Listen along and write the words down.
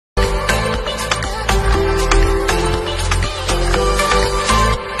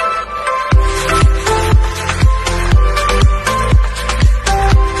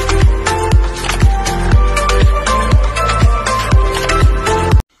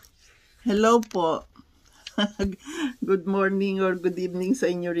Hello po. Good morning or good evening sa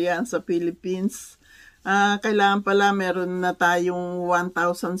inyo riyan sa Philippines. Kailangan pala meron na tayong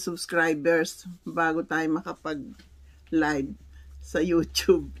 1,000 subscribers bago tayo makapag-live sa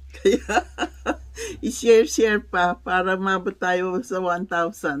YouTube. Kaya i-share pa para mabot tayo sa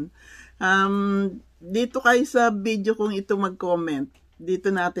 1,000. Dito kayo sa video kung ito mag-comment. Dito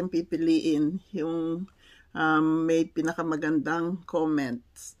natin pipiliin yung may pinakamagandang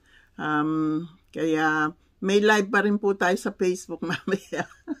comments. Kaya may live pa rin po tayo sa Facebook mamaya.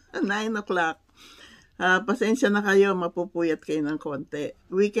 9 o'clock. Pasensya na kayo, mapupuyat kayo ng konti.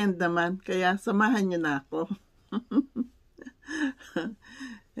 Weekend naman, kaya samahan nyo na ako.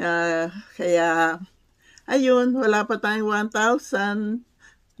 Kaya, ayun, wala pa tayong 1,000.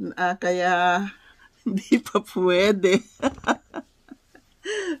 Kaya, hindi pa pwede.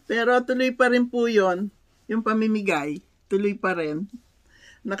 Pero tuloy pa rin po yun. Yung pamimigay, tuloy pa rin.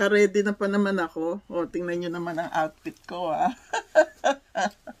 Naka-ready na pa naman ako. O, tingnan nyo naman ang outfit ko,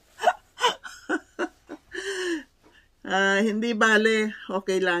 hindi bale,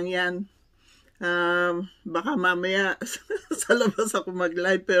 okay lang yan. Baka mamaya sa labas ako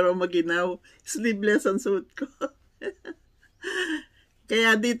mag-live pero maginaw. Sleeveless ang suit ko.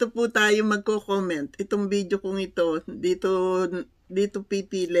 Kaya dito po tayo magko-comment. Itong video kong ito, dito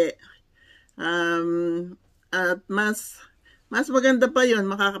pipili. At mas maganda pa yon,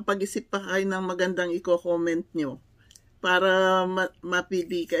 makakapag-isip pa kayo ng magandang i-comment nyo para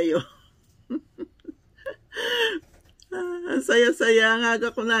mapili kayo. Saya-saya nga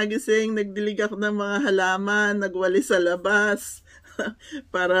ako nagising, nagdilig ako ng mga halaman, nagwalis sa labas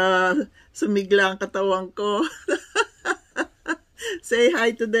para sumigla ang katawan ko. Say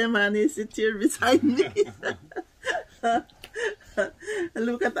hi to them, honey. Sit here beside me.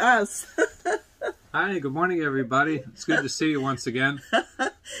 Look at us. Hi, good morning, everybody. It's good to see you once again.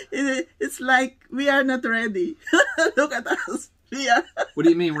 It's like we are not ready. Look at us. We are. What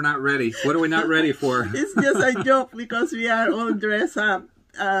do you mean we're not ready? What are we not ready for? It's just a joke because we are all dressed up.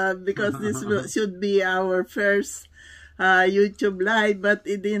 Because this should be our first YouTube live, but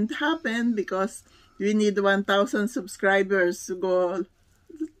it didn't happen because we need 1,000 subscribers to go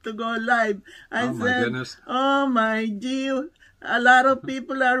live. I Oh my said, goodness. oh my gee, a lot of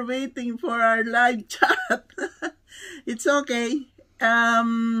people are waiting for our live chat. It's okay.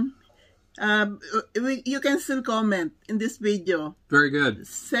 You can still comment in this video. Very good.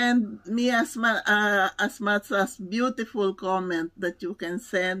 Send me as much as beautiful comment that you can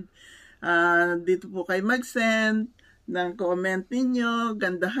send. Dito po kayo mag-send ng comment ninyo,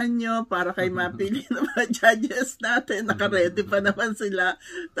 gandahan nyo, para kayo mapili ng mga judges natin. Naka-ready pa naman sila.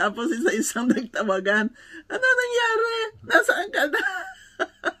 Tapos isa-isang nagtawagan. Ano nangyari? Nasaan ka na?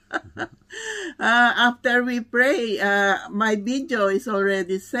 After we pray, my video is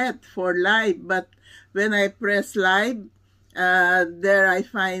already set for live. But when I press live, there I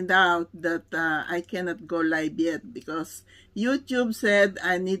find out that I cannot go live yet because YouTube said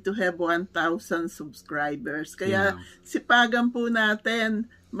I need to have 1,000 subscribers. Kaya sipagan po natin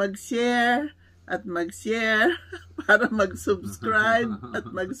mag-share at mag-share para mag-subscribe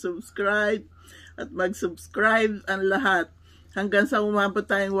at mag-subscribe at mag-subscribe ang lahat hanggang sa umabot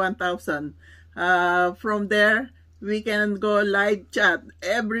tayong 1,000. From there, we can go live chat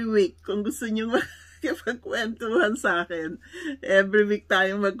every week. Kung gusto nyo makipagkwentuhan sa akin, every week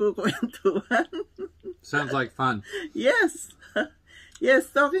tayong magkukwentuhan. Sounds like fun. Yes. Yes,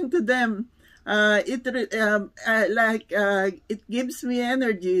 talking to them. It gives me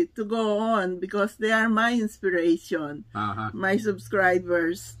energy to go on because they are my inspiration, my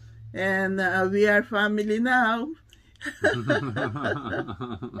subscribers. And we are family now.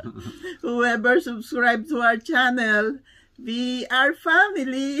 Whoever subscribed to our channel, we are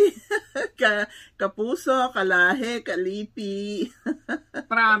family. Kapuso, kalahe, kalipi.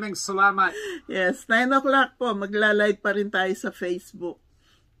 Maraming salamat. Yes, 9 o'clock po, magla-live pa rin tayo sa Facebook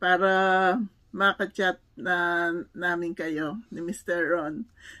para makachat na namin kayo ni Mr. Ron.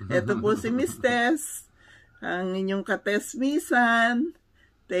 Ito po si Miss Tess, ang inyong katesmisan.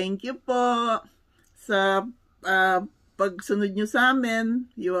 Thank you po sa pagsunod nyo sa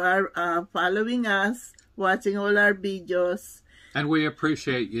amin. You are following us, watching all our videos. And we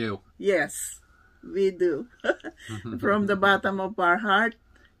appreciate you. Yes, we do. From the bottom of our heart,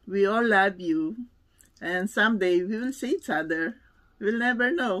 we all love you. And someday we will see each other. We'll never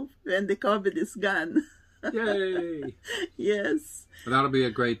know when the COVID is gone. Yay! Yes. But that'll be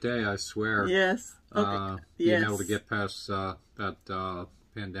a great day, I swear. Yes. Okay. Being able to get past that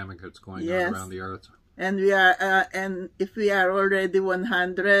pandemic that's going on around the earth. And we are, and if we are already 1,000,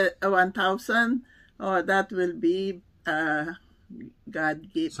 oh, that will be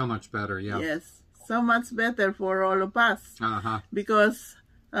God gift. So much better, yeah. Yes, so much better for all of us. Because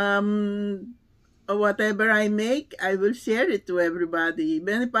whatever I make, I will share it to everybody,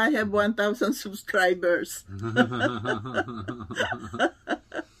 even if I have 1,000 subscribers.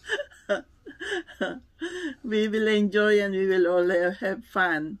 We will enjoy and we will all have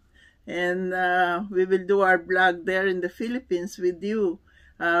fun. And we will do our blog there in the Philippines with you.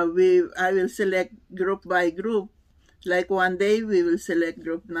 I will select group by group. Like one day we will select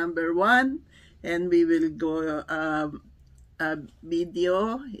group number 1, and we will go a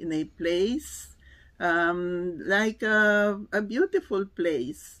video in a place, like a beautiful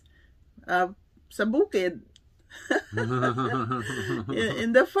place, sa bukid,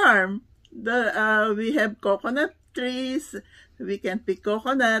 in the farm. We have coconut trees. We can pick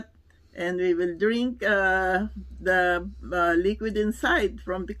coconut, and we will drink the liquid inside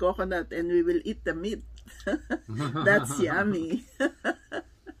from the coconut, and we will eat the meat. That's yummy.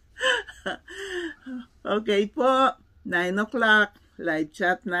 Okay po, 9 o'clock, live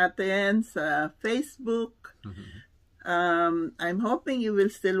chat natin sa Facebook. I'm hoping you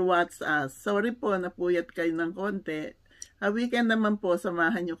will still watch us. Sorry po, napuyat kayo ng konti. Weekend naman po,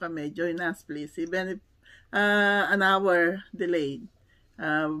 samahan nyo kami. Join us please. Even if an hour delayed,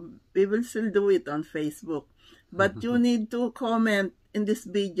 we will still do it on Facebook. But you need to comment in this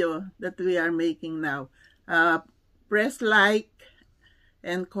video that we are making now. Press like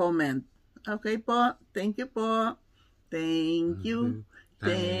and comment. Okay po. Thank you po. Thank you.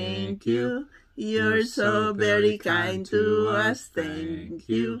 Thank you. You're so very kind to us. Thank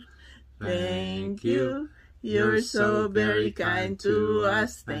you. Thank you. You're so very kind to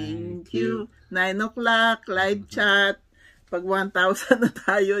us. Thank you. 9 o'clock, live chat. Pag 1,000 na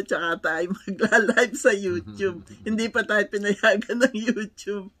tayo, tsaka tayo magla-live sa YouTube. Hindi pa tayo pinayagan ng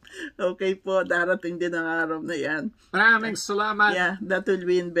YouTube. Okay po, darating din ang araw na yan. Maraming salamat. Yeah, that will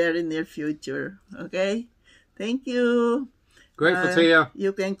be in very near future. Okay? Thank you. Grateful to you.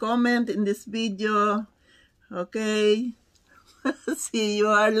 You can comment in this video. Okay? See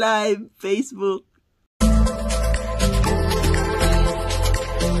you are live, Facebook.